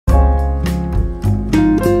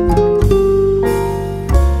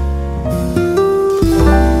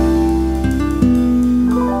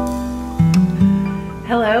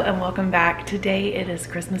Today it is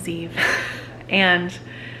Christmas Eve and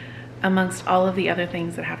amongst all of the other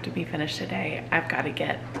things that have to be finished today, I've got to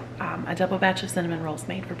get a double batch of cinnamon rolls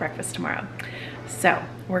made for breakfast tomorrow. So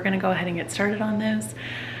we're gonna go ahead and get started on those.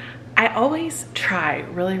 I always try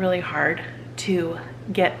really hard to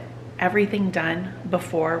get everything done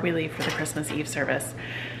before we leave for the Christmas Eve service,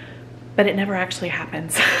 but it never actually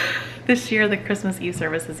happens. This year the Christmas Eve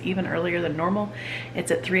service is even earlier than normal.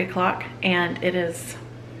 It's at 3 o'clock and it's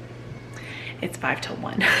 5 till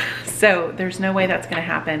 1. So there's no way that's gonna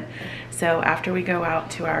happen. So after we go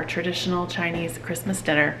out to our traditional Chinese Christmas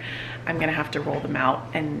dinner, I'm gonna have to roll them out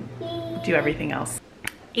and do everything else.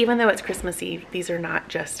 Even though it's Christmas Eve, these are not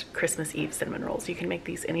just Christmas Eve cinnamon rolls. You can make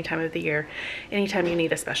these any time of the year, anytime you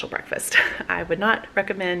need a special breakfast. I would not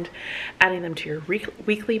recommend adding them to your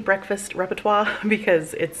weekly breakfast repertoire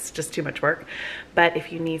because it's just too much work. But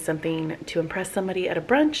if you need something to impress somebody at a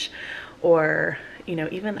brunch, or you know,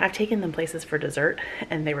 even I've taken them places for dessert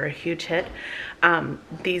and they were a huge hit.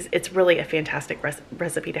 It's really a fantastic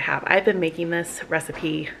recipe to have. I've been making this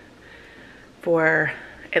recipe for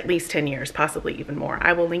at least 10 years, possibly even more.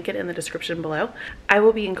 I will link it in the description below. I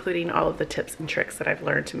will be including all of the tips and tricks that I've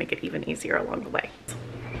learned to make it even easier along the way.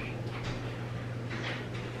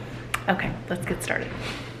 Okay, let's get started.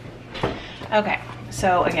 Okay,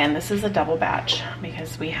 so again, this is a double batch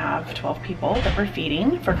because we have 12 people that we're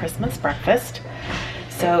feeding for Christmas breakfast.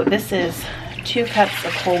 So this is 2 cups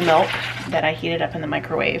of whole milk that I heated up in the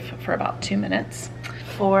microwave for about 2 minutes.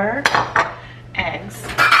 4 eggs.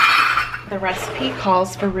 The recipe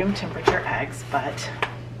calls for room temperature eggs, but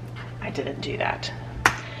I didn't do that.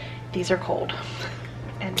 These are cold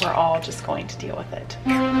and we're all just going to deal with it.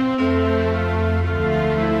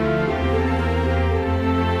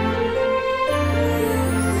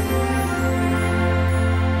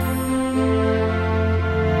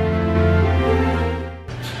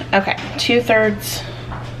 Okay, 2/3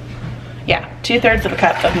 of a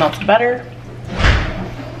cup of melted butter.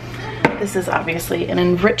 This is obviously an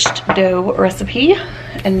enriched dough recipe.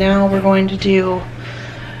 And now we're going to do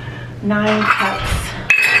 9 cups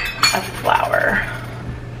of flour.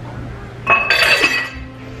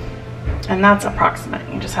 And that's approximate.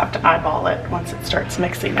 You just have to eyeball it once it starts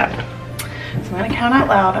mixing up. So I'm gonna count out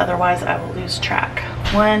loud, otherwise I will lose track.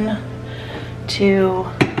 1, 2,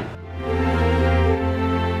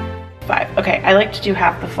 5. Okay, I like to do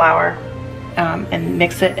half the flour and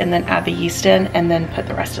mix it and then add the yeast in and then put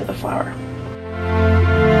the rest of the flour.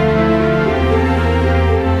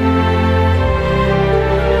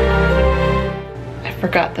 I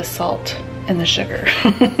forgot the salt and the sugar.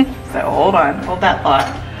 So hold that thought.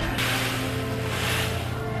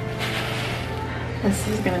 This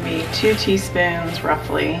is gonna be 2 teaspoons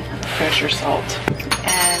roughly of kosher salt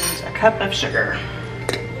and a cup of sugar.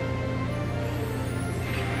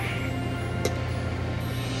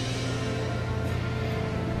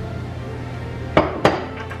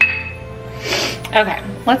 Okay,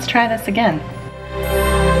 let's try this again.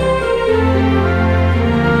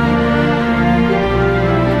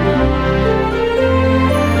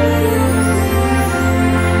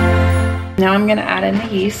 Now I'm gonna add in the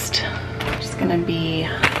yeast. It's just gonna be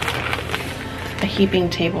 2 heaping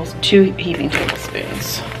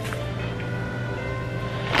tablespoons.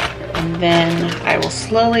 And then I will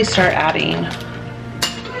slowly start adding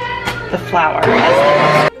the flour.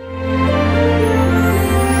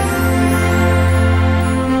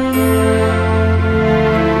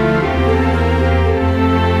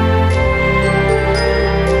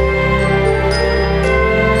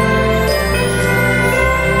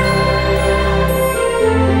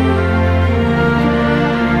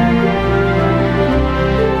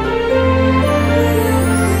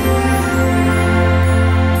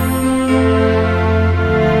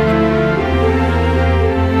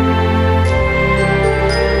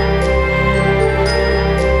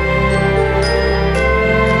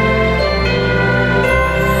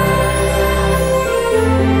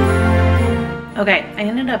 Okay, I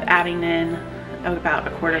ended up adding in about a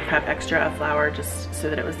 1/4 cup extra of flour just so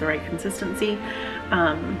that it was the right consistency.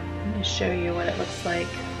 Let me show you what it looks like.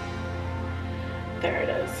 There it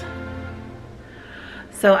is.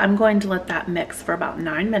 So I'm going to let that mix for about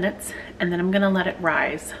 9 minutes and then I'm gonna let it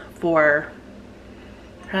rise for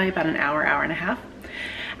probably about an hour, hour and a half.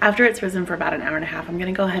 After it's risen for about an hour and a half, I'm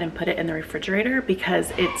gonna go ahead and put it in the refrigerator because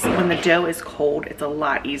when the dough is cold, it's a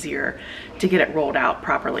lot easier to get it rolled out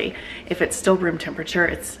properly. If it's still room temperature,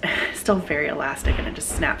 it's still very elastic and it just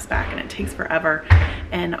snaps back and it takes forever.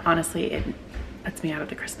 And honestly, it puts me out of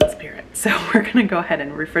the Christmas spirit. So we're gonna go ahead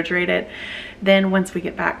and refrigerate it. Then once we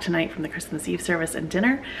get back tonight from the Christmas Eve service and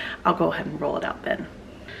dinner, I'll go ahead and roll it out then.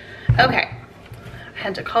 Okay,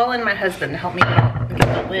 had to call in my husband to help me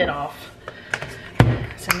get the lid off.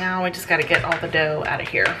 So now we just got to get all the dough out of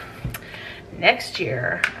here. Next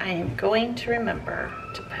year, I am going to remember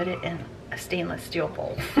to put it in a stainless steel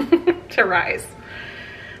bowl to rise.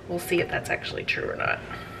 We'll see if that's actually true or not.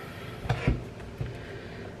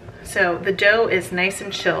 So the dough is nice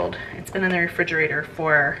and chilled. It's been in the refrigerator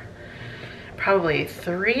for probably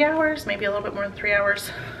 3 hours, maybe a little bit more than 3 hours.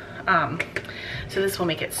 So this will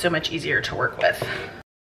make it so much easier to work with.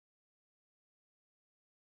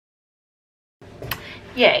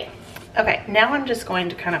 Yay. Okay, now I'm just going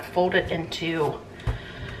to kind of fold it into,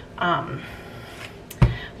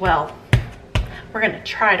 well, we're going to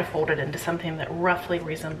try to fold it into something that roughly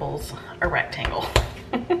resembles a rectangle.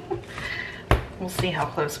 We'll see how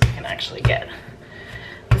close we can actually get.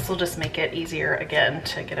 This will just make it easier again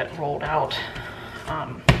to get it rolled out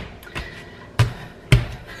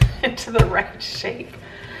into the right shape.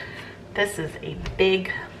 This is a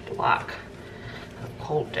big block of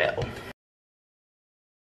cold dough.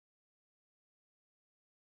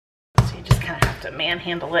 So you just kind of have to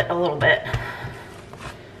manhandle it a little bit.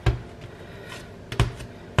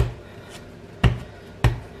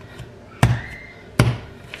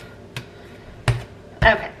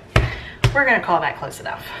 Okay, we're gonna call that close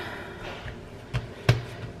enough.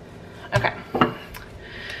 Okay,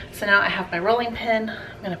 so now I have my rolling pin.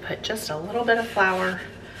 I'm gonna put just a little bit of flour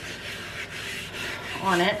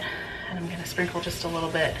on it, and I'm gonna sprinkle just a little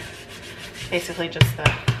bit, basically just the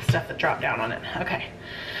stuff that dropped down on it. Okay,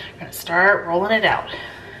 I'm gonna start rolling it out.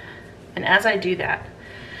 And as I do that,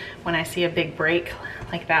 when I see a big break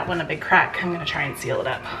like that one, a big crack, I'm gonna try and seal it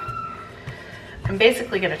up. I'm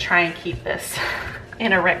basically gonna try and keep this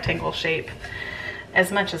in a rectangle shape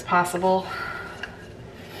as much as possible.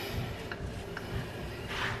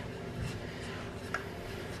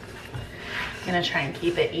 I'm gonna try and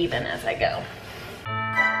keep it even as I go.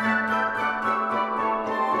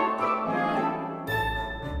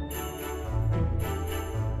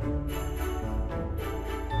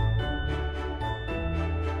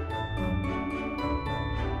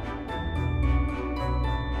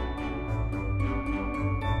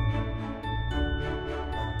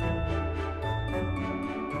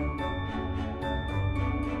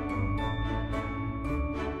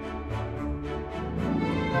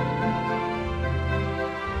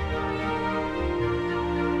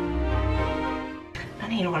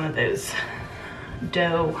 One of those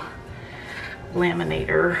dough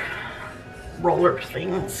laminator roller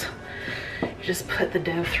things. You just put the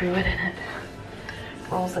dough through it and it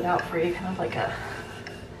rolls it out for you, kind of like a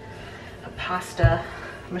pasta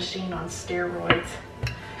machine on steroids.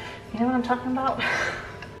 You know what I'm talking about?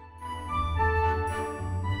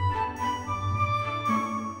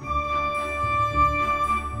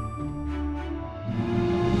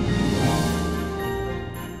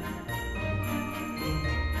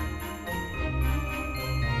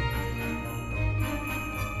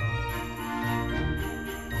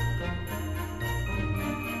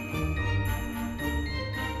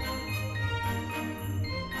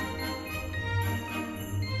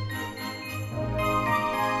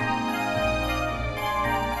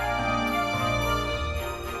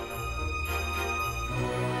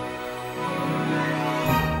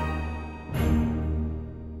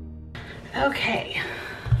 Okay,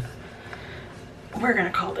 we're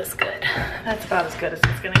gonna call this good. That's about as good as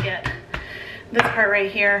it's gonna get. This part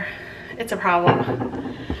right here, it's a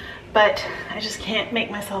problem, but I just can't make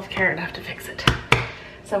myself care enough to fix it.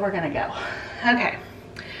 So we're gonna go. Okay,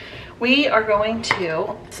 we are going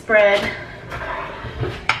to spread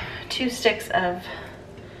 2 sticks of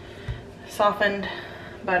softened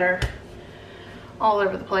butter all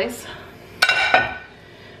over the place.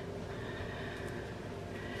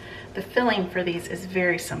 The filling for these is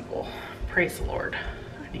very simple. Praise the Lord.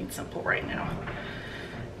 I need simple right now.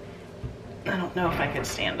 I don't know if I could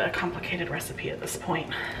stand a complicated recipe at this point.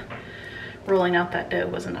 Rolling out that dough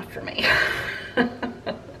was enough for me.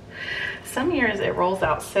 Some years it rolls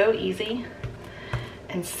out so easy,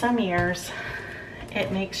 and some years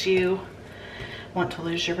it makes you want to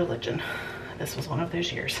lose your religion. This was one of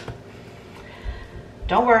those years.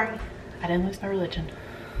 Don't worry, I didn't lose my religion.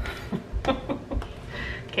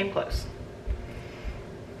 Came close.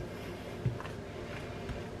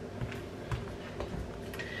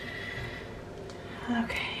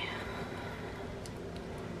 Okay.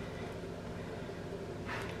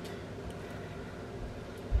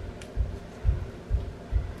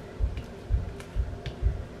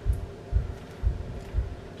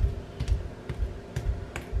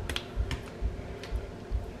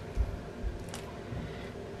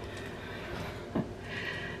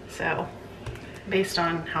 So, based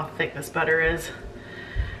on how thick this butter is,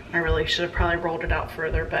 I really should have probably rolled it out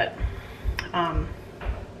further, but I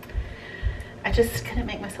just couldn't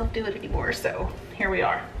make myself do it anymore, so here we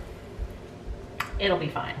are. It'll be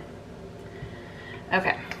fine.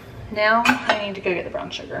 Okay, now I need to go get the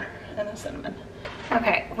brown sugar and the cinnamon.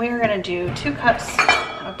 Okay, we're gonna do 2 cups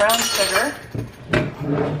of brown sugar.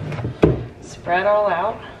 Spread all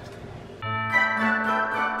out.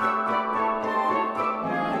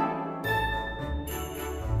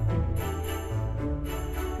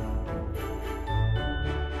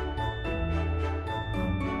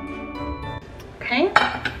 Okay,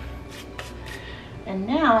 and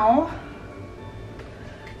now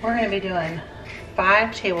we're going to be doing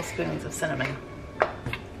 5 tablespoons of cinnamon.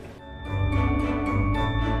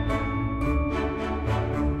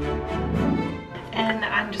 And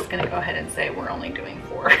I'm just going to go ahead and say we're only doing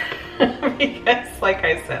 4 because, like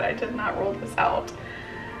I said, I did not roll this out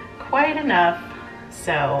quite enough,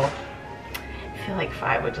 so I feel like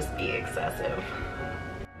 5 would just be excessive.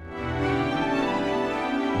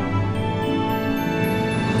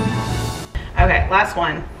 Okay, last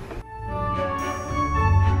one.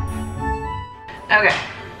 Okay,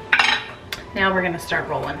 now we're gonna start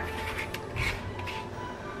rolling.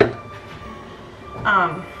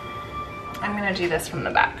 I'm gonna do this from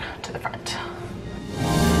the back to the front.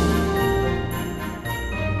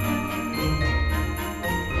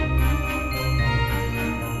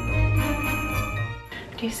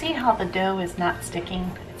 Do you see how the dough is not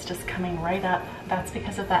sticking? It's just coming right up. That's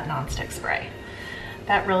because of that nonstick spray.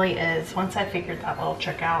 That really is, once I figured that little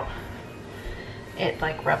trick out, it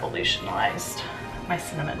like revolutionized my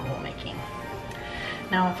cinnamon roll making.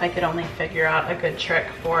 Now if I could only figure out a good trick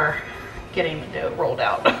for getting the dough rolled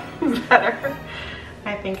out better,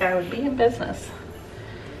 I think I would be in business.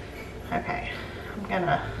 Okay, I'm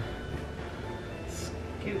gonna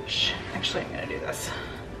scooch. Actually, I'm gonna do this.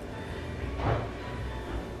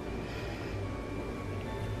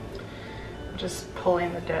 I'm just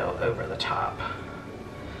pulling the dough over the top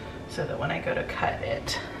so that when I go to cut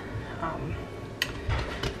it, I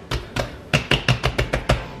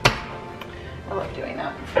love doing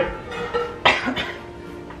that.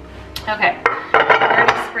 Okay, I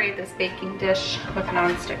already sprayed this baking dish with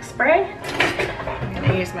nonstick spray. I'm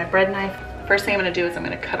gonna use my bread knife. First thing I'm gonna do is I'm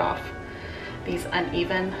gonna cut off these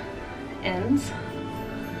uneven ends.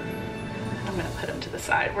 I'm gonna put them to the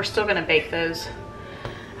side. We're still gonna bake those.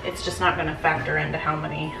 It's just not gonna factor into how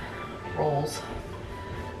many rolls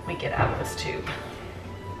we get out of this tube.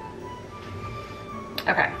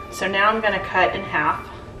 Okay, so now I'm gonna cut in half.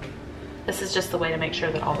 This is just the way to make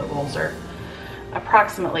sure that all the rolls are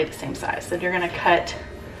approximately the same size. So you're gonna cut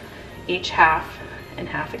each half in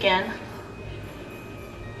half again.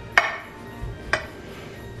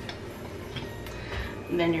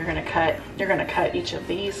 And then you're gonna cut each of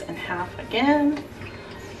these in half again,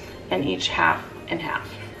 and each half in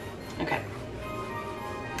half. Okay.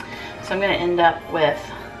 So I'm gonna end up with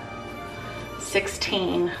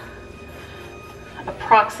 16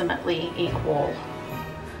 approximately equal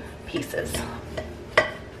pieces.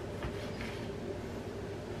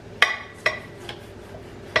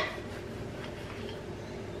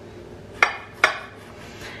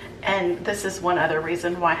 And this is one other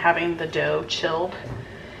reason why having the dough chilled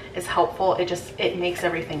is helpful. It makes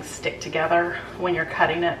everything stick together when you're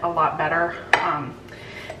cutting it a lot better.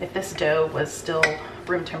 If this dough was still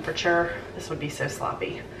room temperature, this would be so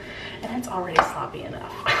sloppy. And it's already sloppy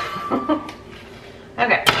enough.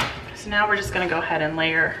 Okay, so now we're just gonna go ahead and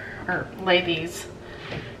lay these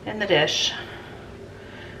in the dish.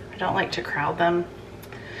 I don't like to crowd them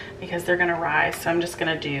because they're gonna rise, so I'm just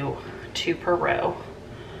gonna do 2 per row.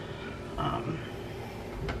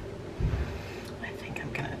 I think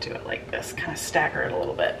I'm gonna do it like this, kind of stagger it a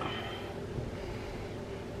little bit.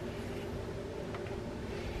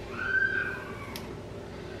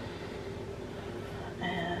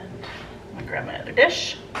 And I'm gonna grab my other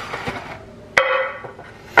dish.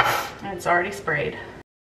 And it's already sprayed.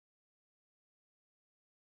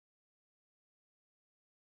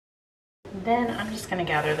 Then I'm just gonna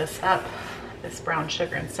gather this up, this brown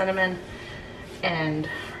sugar and cinnamon, and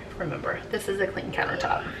remember, this is a clean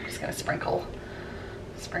countertop. I'm just gonna sprinkle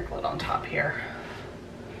it on top here.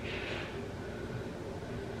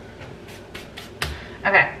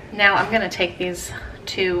 Okay, now I'm gonna take these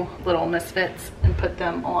 2 little misfits and put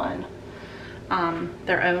them on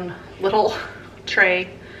their own little tray,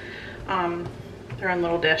 their own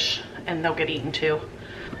little dish, and they'll get eaten too.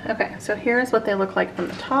 Okay, so here's what they look like from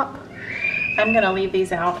the top. I'm gonna leave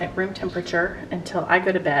these out at room temperature until I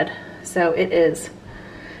go to bed. So it is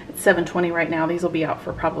It's 7:20 right now. These will be out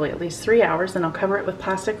for probably at least 3 hours, and I'll cover it with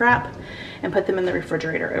plastic wrap and put them in the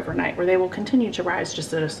refrigerator overnight, where they will continue to rise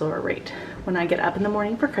just at a slower rate. When I get up in the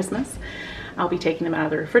morning for Christmas, I'll be taking them out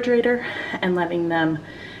of the refrigerator and letting them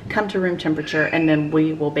come to room temperature, and then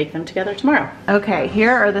we will bake them together tomorrow. Okay,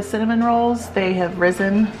 here are the cinnamon rolls. They have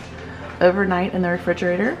risen overnight in the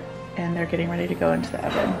refrigerator, and they're getting ready to go into the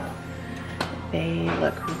oven. They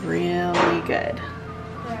look really good.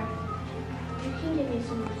 You can give me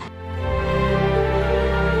some.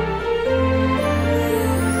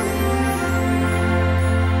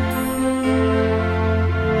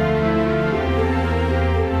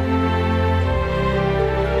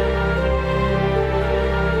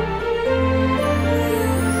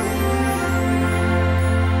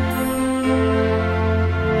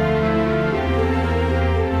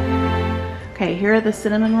 Okay, here are the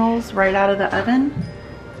cinnamon rolls right out of the oven.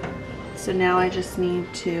 So now I just need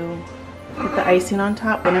to put the icing on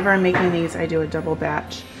top. Whenever I'm making these, I do a double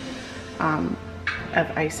batch of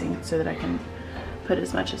icing so that I can put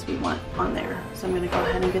as much as we want on there. So I'm gonna go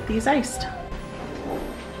ahead and get these iced.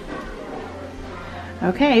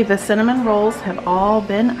 Okay, the cinnamon rolls have all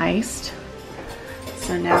been iced.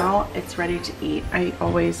 So now it's ready to eat. I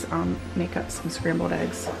always make up some scrambled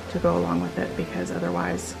eggs to go along with it, because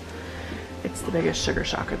otherwise it's the biggest sugar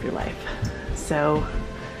shock of your life. So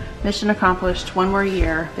mission accomplished, 1 more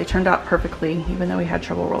year. They turned out perfectly, even though we had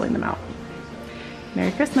trouble rolling them out.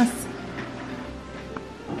 Merry Christmas.